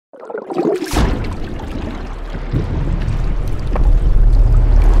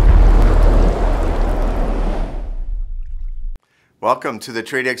Welcome to the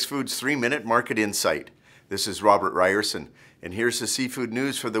Tradex Foods 3-Minute Market Insight. This is Robert Ryerson, and here's the seafood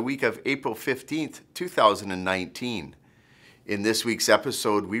news for the week of April 15th, 2019. In this week's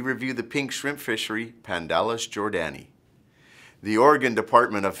episode, we review the pink shrimp fishery, Pandalis jordani. The Oregon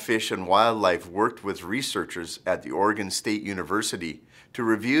Department of Fish and Wildlife worked with researchers at the Oregon State University to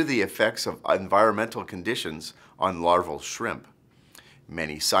review the effects of environmental conditions on larval shrimp.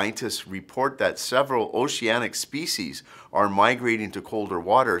 Many scientists report that several oceanic species are migrating to colder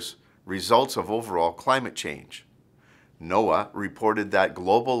waters, results of overall climate change. NOAA reported that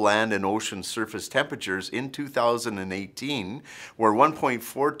global land and ocean surface temperatures in 2018 were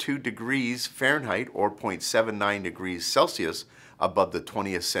 1.42 degrees Fahrenheit or 0.79 degrees Celsius above the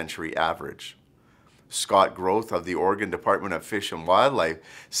 20th century average. Scott Groth of the Oregon Department of Fish and Wildlife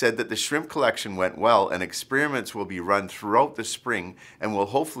said that the shrimp collection went well and experiments will be run throughout the spring and will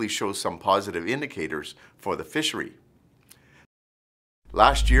hopefully show some positive indicators for the fishery.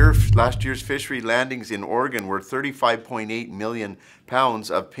 Last year's fishery landings in Oregon were 35.8 million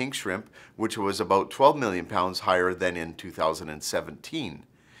pounds of pink shrimp, which was about 12 million pounds higher than in 2017.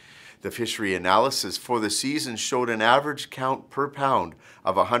 The fishery analysis for the season showed an average count per pound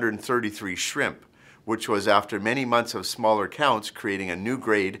of 133 shrimp, which was after many months of smaller counts, creating a new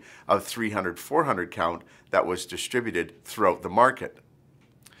grade of 300-400 count that was distributed throughout the market.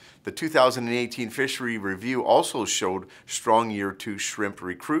 The 2018 fishery review also showed strong year 2 shrimp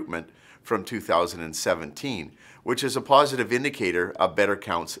recruitment from 2017, which is a positive indicator of better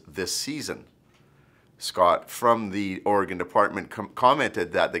counts this season. Scott from the Oregon Department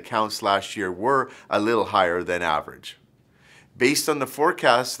commented that the counts last year were a little higher than average. Based on the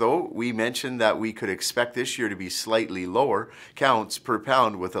forecast, though, we mentioned that we could expect this year to be slightly lower counts per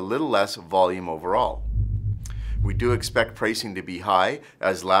pound with a little less volume overall. We do expect pricing to be high,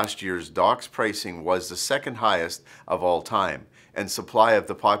 as last year's docks pricing was the second highest of all time, and supply of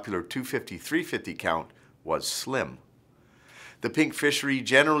the popular 250-350 count was slim. The pink fishery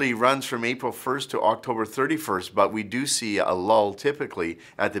generally runs from April 1st to October 31st, but we do see a lull typically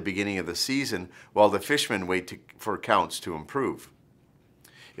at the beginning of the season while the fishermen wait for counts to improve.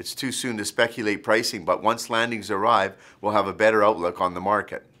 It's too soon to speculate pricing, but once landings arrive, we'll have a better outlook on the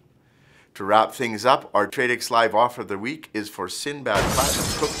market. To wrap things up, our Tradex Live offer of the week is for Sinbad Platinum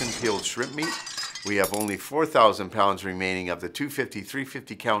cooked and peeled shrimp meat. We have only 4,000 pounds remaining of the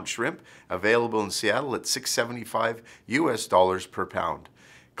 250-350 count shrimp available in Seattle at $675 US per pound.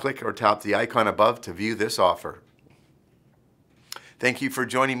 Click or tap the icon above to view this offer. Thank you for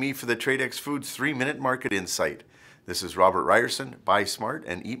joining me for the Tradex Foods 3-Minute Market Insight. This is Robert Ryerson. Buy smart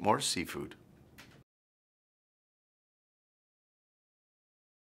and eat more seafood.